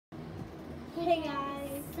Hey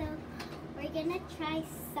guys. So we're gonna try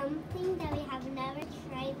something that we have never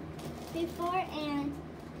tried before, and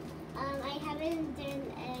I haven't done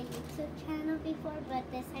a YouTube channel before, but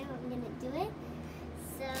this time I'm gonna do it.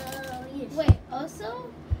 So you should. Wait,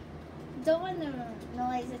 also, don't want the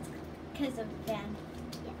noise, it's because of Ben.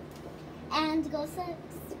 And go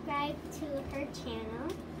subscribe to her channel,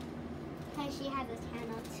 because she has a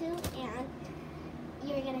channel too, and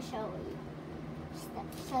you're gonna show you stuff.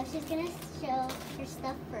 So she's gonna show her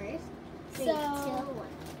stuff first. 3, 2, 1.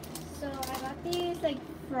 So I got these like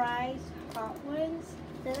fries, hot ones.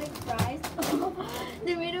 They're like fries.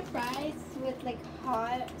 They're made of fries with like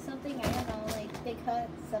hot something, I don't know, like they cut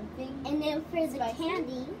something. And then for the Spicy.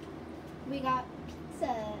 candy, We got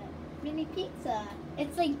pizza, mini pizza.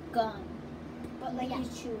 It's like gum, but like Yeah. you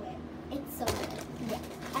chew it. it's so good. Yeah.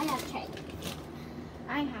 I have tried it.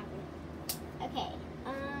 I haven't. Okay.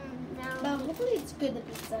 But Now, hopefully it's good, the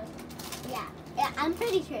pizza. yeah, I'm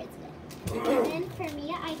pretty sure it's good. And then for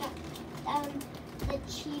me, I got the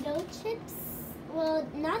Cheeto chips. Well,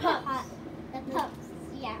 not Puffs. the hot, the puffs.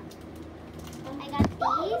 Yeah. I got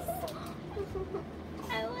these.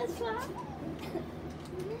 I was shocked.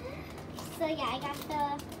 So yeah, I got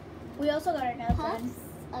the We also got our nails puffs. done.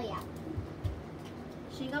 Oh yeah,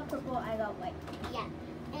 She got purple, I got white.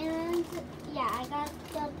 and yeah, I got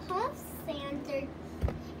the puffs,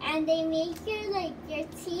 and they make your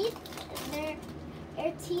teeth,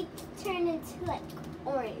 your teeth turn into like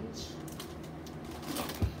orange.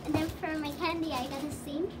 Yeah. And then for my candy, I got the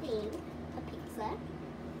same thing, a pizza.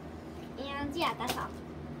 And yeah, that's all.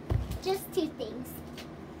 Just 2 things.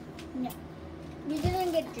 You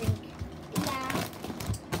didn't get drink. Yeah,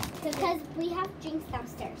 because we have drinks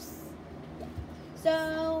downstairs.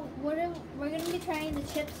 So we're gonna be trying the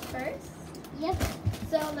chips first. Yep.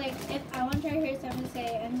 So like if I want to try hers, I'm gonna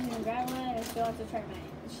say I'm gonna grab one and she wants to try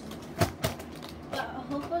mine. But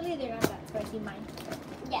hopefully they're not that spicy. Mine.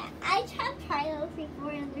 Yeah, I tried those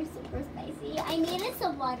before and they're super spicy. I needed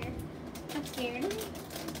some water. I'm scared.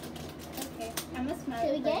 Okay, I'm gonna smell Should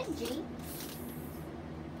it we get a first. drink?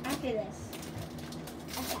 After this.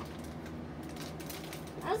 Okay.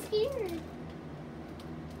 I'm scared.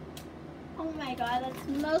 Oh my god, that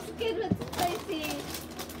smells good but it's spicy.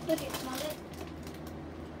 Look, it smell it.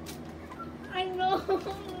 I know.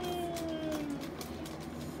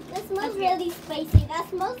 That smells Okay. really spicy. That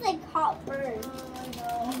smells like hot burn. Oh, I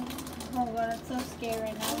know. Oh god, I'm so scared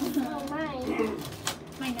right now. Oh my.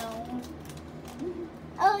 I know.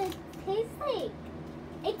 Oh, it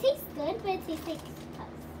tastes good, but it tastes like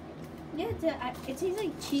puffs. Yeah, it tastes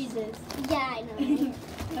like cheeses. Yeah, I know.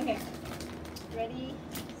 Okay. Ready,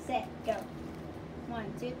 set, go. 1,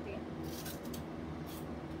 2,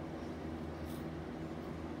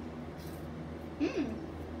 3.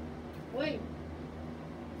 Wait.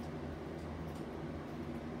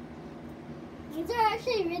 These are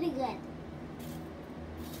actually really good.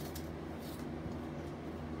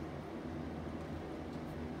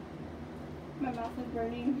 My mouth is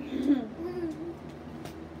burning.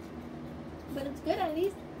 But it's good at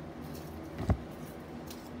least.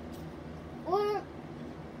 Or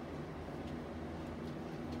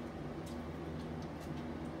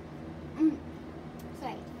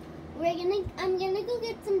sorry. I'm gonna go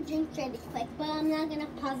get some drinks really quick, but I'm not gonna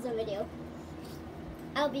pause the video.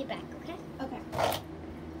 I'll be back, okay? Okay.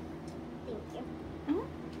 Thank you. Uh-huh.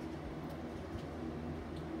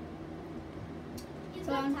 You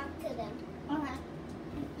So, can talk to them. Okay.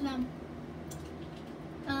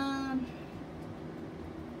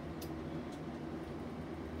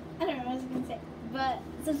 I don't know what I was gonna say, but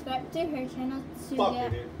subscribe to her channel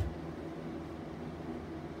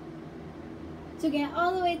to get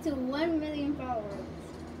all the way to 1 million followers.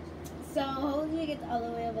 So hopefully she gets all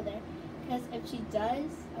the way over there. Because if she does,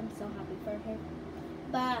 I'm so happy for her.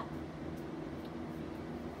 But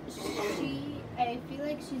I feel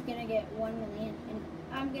like she's gonna get 1 million, and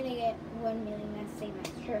I'm gonna get 1 million as same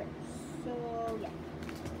as her. So yeah.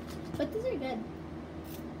 But these are good.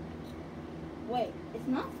 Wait, it's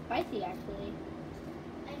not spicy actually.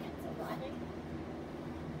 I got some water.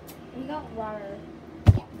 We got water.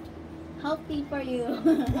 Yeah. Healthy for you.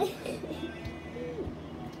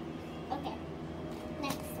 Okay.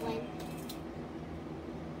 Next one.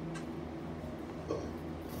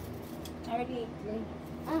 I already ate 3.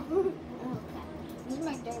 Okay. This is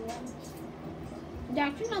my 3rd one. They're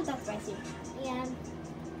actually not that spicy. Yeah.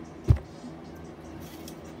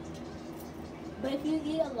 But if you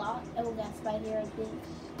eat a lot, it will get spicier, I think.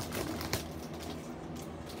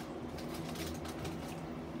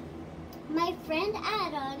 My friend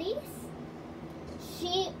Adonis,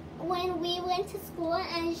 when we went to school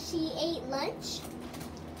and she ate lunch,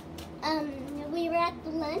 we were at the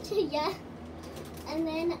lunch, yeah. And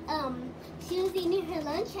then she was eating her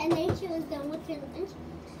lunch, and then she was done with her lunch,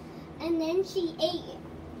 and then she ate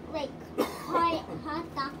like hot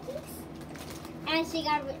Takis,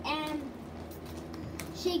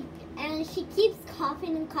 and she keeps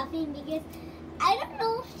coughing and coughing because I don't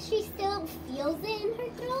know if she still feels it in her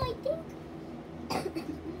throat, I think.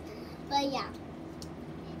 But yeah.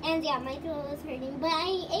 And yeah, my throat was hurting. But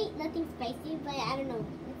I ate nothing spicy, but I don't know.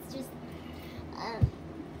 It's just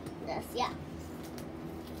this, yeah.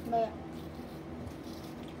 But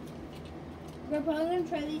we're probably gonna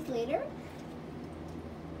try these later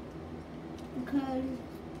because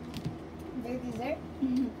they're dessert.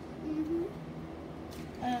 Mm-hmm.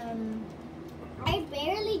 I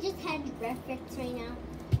barely just had breakfast right now,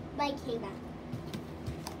 but I came back.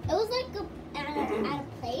 It was like at a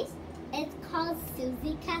place. It's called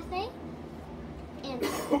Susie Cafe. And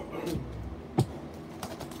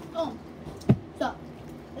oh, so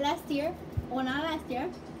last day,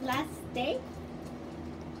 last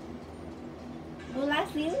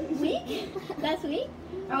week,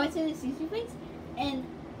 I went to the sushi place, and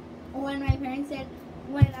when my parents said,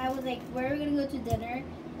 when I was like, where are we gonna go to dinner,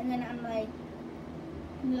 and then I'm like,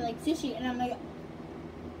 and they're like sushi, and I'm like,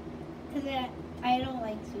 cause I don't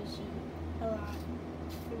like sushi a lot,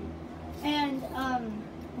 and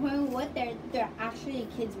when we went there, they're actually a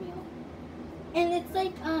kids meal, and it's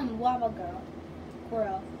like Waba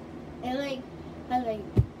Grill, it like has like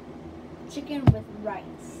chicken with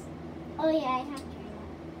rice. oh yeah, I have tried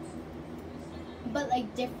But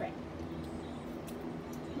like different.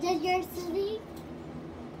 that. Does your Susie?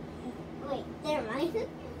 Wait, never mind.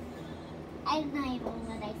 I don't even know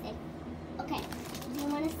what I said. Okay, do you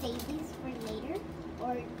want to save these for later,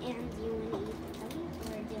 or do you want to eat them,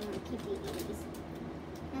 or do you want to keep eating these?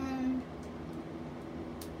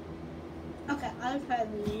 Okay, I'll try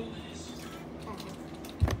these.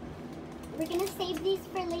 We're gonna save these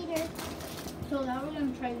for later. So now we're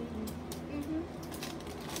gonna try these.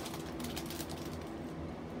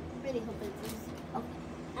 Really hope it's this. Okay,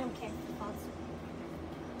 I don't care if it falls.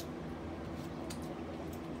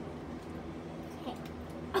 Okay.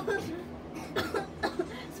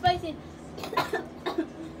 Spicy.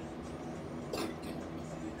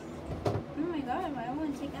 Oh my god, I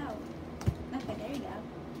want to take out. Okay, there you go.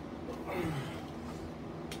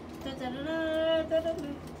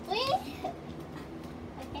 Wait.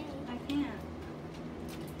 Okay. I can't.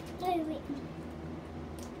 Wait.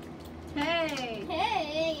 Hey!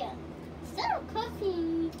 Hey. Stop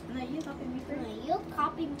copying. No, you copying me first. No, you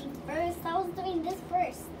copied me first. I was doing this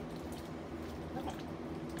first. Okay.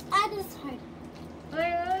 This is hard.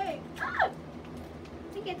 Wait. Ah!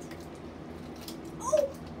 Take it. Oh!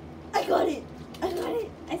 I got it!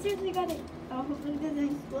 I seriously got it. Oh, hopefully it doesn't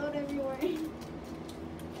explode everywhere.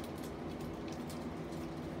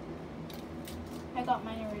 I got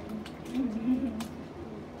mine already.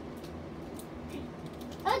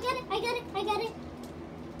 Oh, I got it.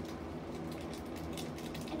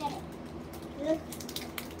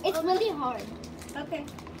 It's really hard. Okay.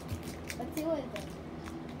 Let's see what it does.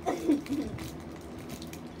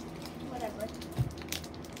 Whatever.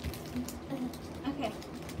 Okay.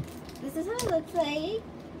 This is how it looks like.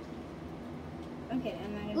 Okay,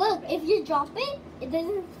 I'm not gonna Look, drop it. if you drop it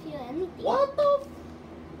doesn't feel anything. What the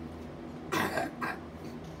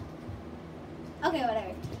Okay,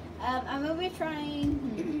 whatever. I'm gonna be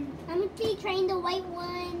trying. I'm gonna be trying the white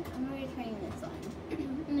one. I'm gonna be trying this one.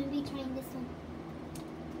 I'm gonna be trying this one.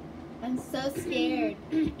 I'm so scared.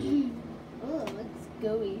 Oh, it looks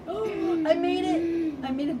gooey. I made it.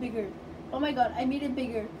 I made it bigger. Oh my god, I made it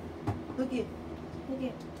bigger. Look it.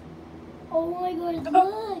 Oh my god,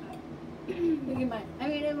 look. Look at mine. I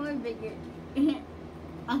made it more bigger.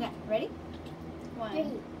 Okay, ready?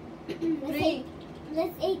 One. Three.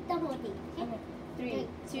 Let's eat the whole thing. Okay. 3,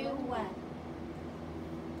 2, 1.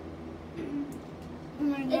 Oh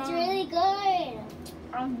my god. It's really good.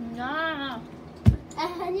 No.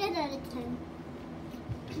 100 out of 10.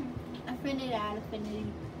 Affinity.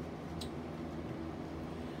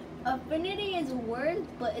 Affinity is a word,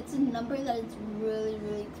 but it's a number that is really,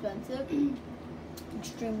 really expensive.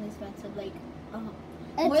 Extremely expensive. Like,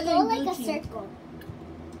 Let's more go than like a Gucci. circle.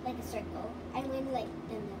 Like a circle. I'm going to like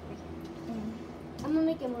them over here. I'm going to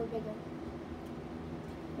make it more bigger.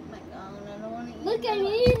 Oh my god, I don't want to eat Look, I that.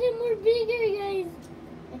 made it more bigger, guys.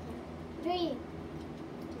 Okay. 3.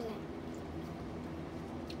 Okay.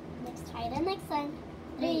 Let's try the next one.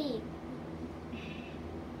 3.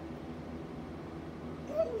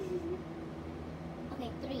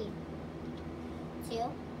 Okay, 3, 2,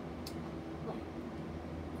 1.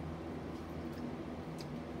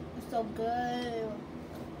 It's so good.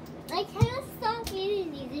 I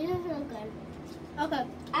them. Okay.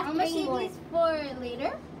 I'm After gonna eating save more. these for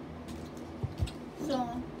later. So,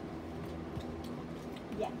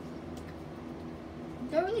 yeah.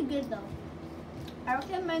 They're really good though. I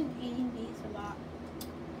recommend eating these a lot.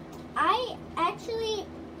 I actually,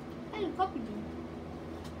 Hey, coffee bean.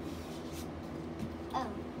 oh.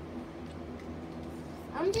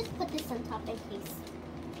 I'm just put this on top in case.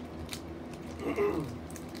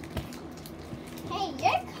 Hey,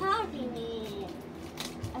 you're copying me.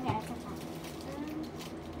 Okay, I put that.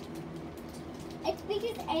 It's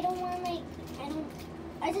because I don't want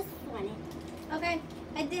I just want it. Okay,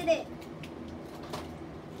 I did it.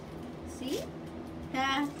 See?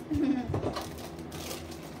 Yeah.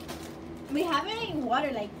 We haven't eaten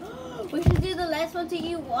water. Like, we should do the last one to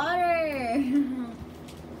eat water.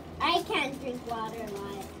 I can't drink water a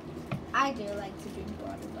lot. I do like to drink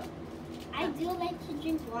water, but I do like to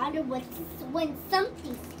drink water when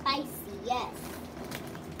something's spicy, yes.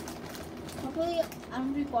 hopefully I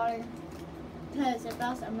don't drink water because if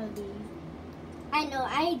else I'm gonna lose. I know,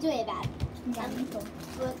 I do it bad. Yeah, me too.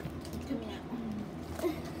 Look. To me now.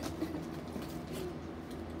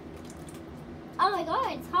 Oh my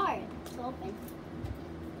god, it's hard to open.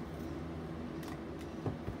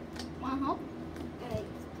 Want help? Alright,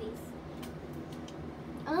 please.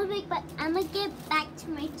 I'm gonna get back to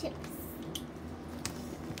my chips.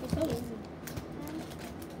 It's so easy.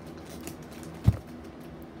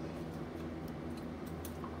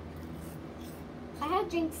 I have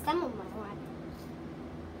drank some of my water.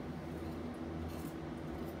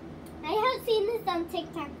 I have seen this on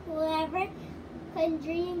TikTok. Whoever can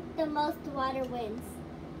drink the most water wins.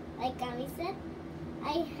 Like Gummy said,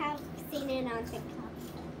 I have seen it on TikTok.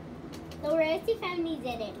 The Rossi family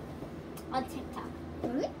did it on TikTok.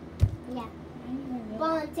 Really? Yeah. I didn't even know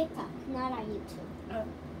Well, on TikTok, not on YouTube. Oh.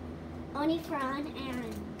 Only Fran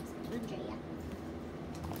and Andrea.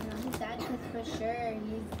 No, he's sad because for sure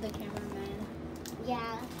he's the cameraman.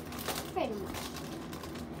 Yeah, pretty much.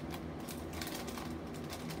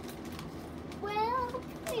 Well,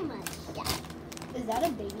 pretty much, yeah. Is that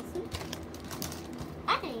a baby spoon?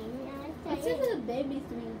 I think yeah, What's it's in the baby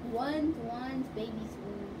spoon? One's baby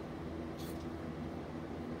spoon.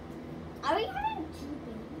 Are we having two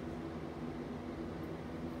babies?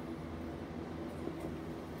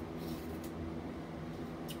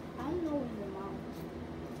 I don't know your mom.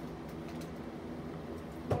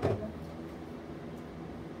 Whatever.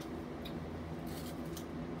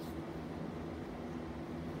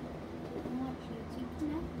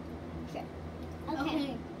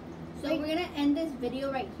 Okay. So we're gonna end this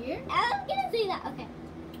video right here. I'm gonna say that. Okay.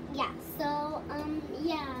 Yeah. So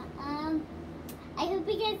I hope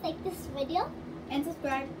you guys like this video. And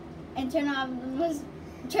subscribe and turn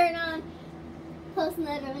on Post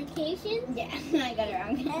notifications yeah, I got it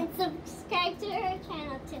wrong. and subscribe to her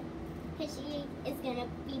channel too, because she is gonna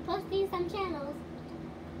be posting some channels.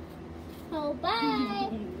 So bye.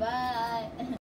 Bye.